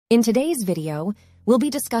In today's video, we'll be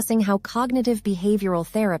discussing how cognitive behavioral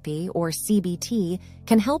therapy, or CBT,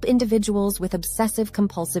 can help individuals with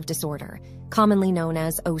obsessive-compulsive disorder, commonly known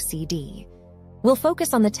as OCD. We'll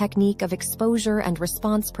focus on the technique of exposure and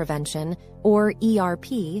response prevention, or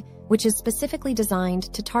ERP, which is specifically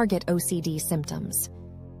designed to target OCD symptoms.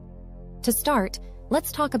 To start,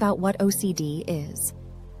 let's talk about what OCD is.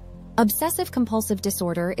 Obsessive-compulsive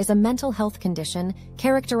disorder is a mental health condition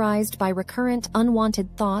characterized by recurrent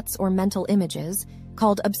unwanted thoughts or mental images,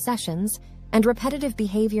 called obsessions, and repetitive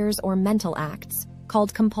behaviors or mental acts,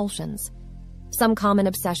 called compulsions. Some common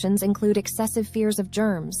obsessions include excessive fears of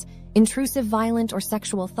germs, intrusive violent or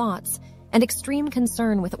sexual thoughts, and extreme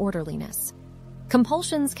concern with orderliness.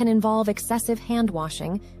 Compulsions can involve excessive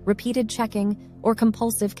hand-washing, repeated checking, or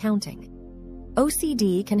compulsive counting.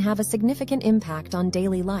 OCD can have a significant impact on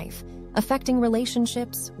daily life, affecting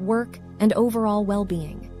relationships, work, and overall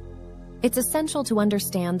well-being. It's essential to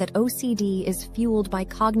understand that OCD is fueled by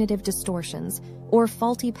cognitive distortions, or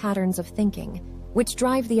faulty patterns of thinking, which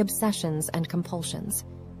drive the obsessions and compulsions.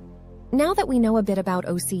 Now that we know a bit about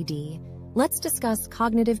OCD, let's discuss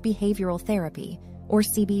cognitive behavioral therapy, or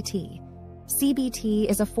CBT. CBT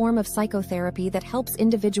is a form of psychotherapy that helps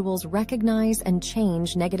individuals recognize and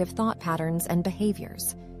change negative thought patterns and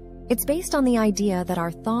behaviors. It's based on the idea that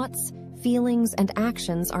our thoughts, feelings, and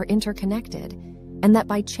actions are interconnected, and that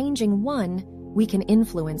by changing one, we can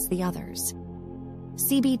influence the others.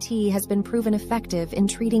 CBT has been proven effective in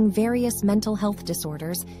treating various mental health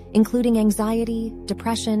disorders, including anxiety,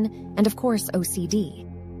 depression, and of course,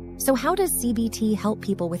 OCD. So how does CBT help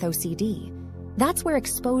people with OCD? That's where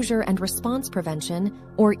exposure and response prevention,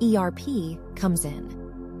 or ERP, comes in.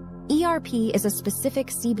 ERP is a specific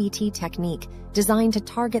CBT technique designed to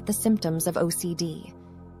target the symptoms of OCD.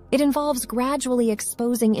 It involves gradually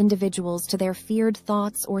exposing individuals to their feared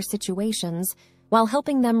thoughts or situations while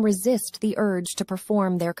helping them resist the urge to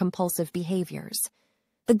perform their compulsive behaviors.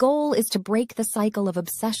 The goal is to break the cycle of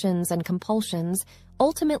obsessions and compulsions,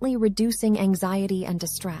 ultimately reducing anxiety and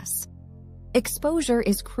distress. Exposure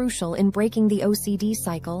is crucial in breaking the OCD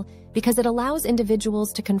cycle because it allows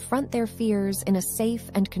individuals to confront their fears in a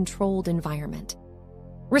safe and controlled environment.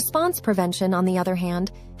 Response prevention, on the other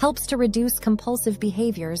hand, helps to reduce compulsive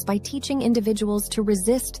behaviors by teaching individuals to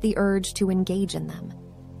resist the urge to engage in them.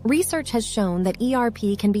 Research has shown that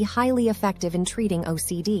ERP can be highly effective in treating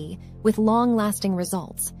OCD, with long-lasting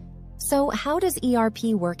results. So, how does ERP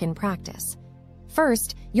work in practice?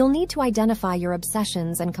 First, you'll need to identify your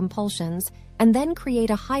obsessions and compulsions and then create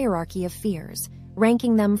a hierarchy of fears,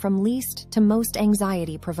 ranking them from least to most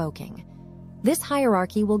anxiety-provoking. This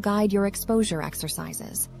hierarchy will guide your exposure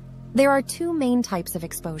exercises. There are two main types of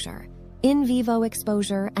exposure: in vivo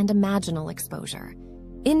exposure and imaginal exposure.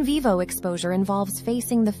 In vivo exposure involves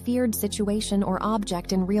facing the feared situation or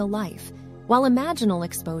object in real life, while imaginal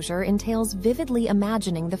exposure entails vividly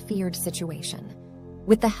imagining the feared situation.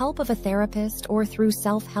 With the help of a therapist or through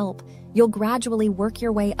self-help, you'll gradually work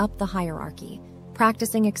your way up the hierarchy,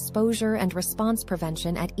 practicing exposure and response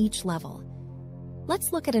prevention at each level.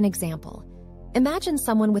 Let's look at an example. Imagine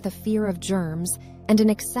someone with a fear of germs and an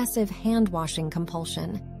excessive hand-washing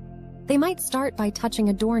compulsion. They might start by touching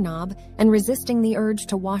a doorknob and resisting the urge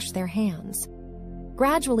to wash their hands.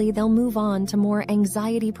 Gradually, they'll move on to more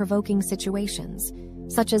anxiety-provoking situations,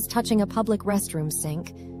 such as touching a public restroom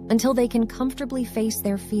sink, until they can comfortably face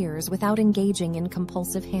their fears without engaging in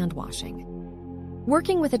compulsive hand-washing.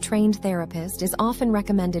 Working with a trained therapist is often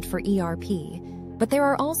recommended for ERP, but there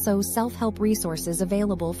are also self-help resources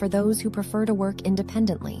available for those who prefer to work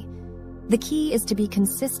independently. The key is to be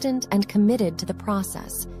consistent and committed to the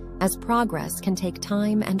process, as progress can take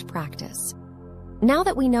time and practice. Now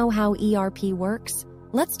that we know how ERP works,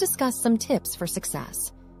 let's discuss some tips for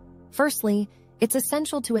success. Firstly, it's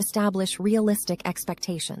essential to establish realistic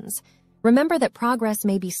expectations. Remember that progress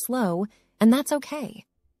may be slow, and that's okay.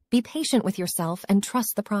 Be patient with yourself and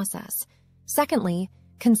trust the process. Secondly,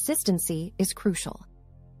 consistency is crucial.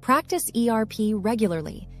 Practice ERP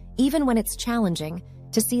regularly, even when it's challenging,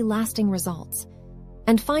 to see lasting results.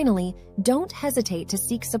 And finally, don't hesitate to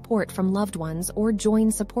seek support from loved ones or join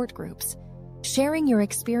support groups. Sharing your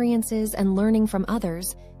experiences and learning from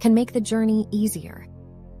others can make the journey easier.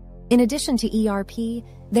 In addition to ERP,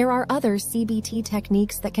 there are other CBT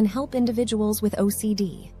techniques that can help individuals with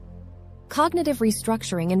OCD. Cognitive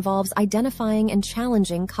restructuring involves identifying and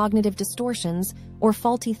challenging cognitive distortions or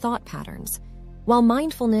faulty thought patterns, while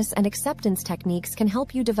mindfulness and acceptance techniques can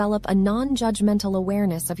help you develop a non-judgmental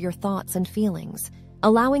awareness of your thoughts and feelings,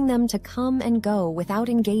 allowing them to come and go without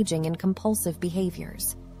engaging in compulsive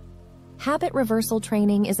behaviors. Habit reversal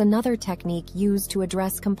training is another technique used to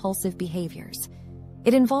address compulsive behaviors.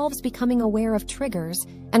 It involves becoming aware of triggers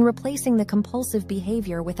and replacing the compulsive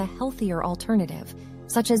behavior with a healthier alternative,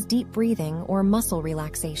 such as deep breathing or muscle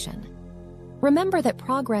relaxation. Remember that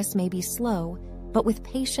progress may be slow, but with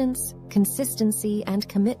patience, consistency, and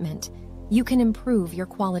commitment, you can improve your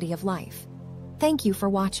quality of life. Thank you for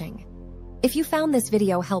watching. If you found this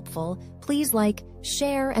video helpful, please like,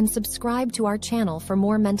 share, and subscribe to our channel for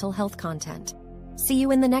more mental health content. See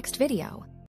you in the next video.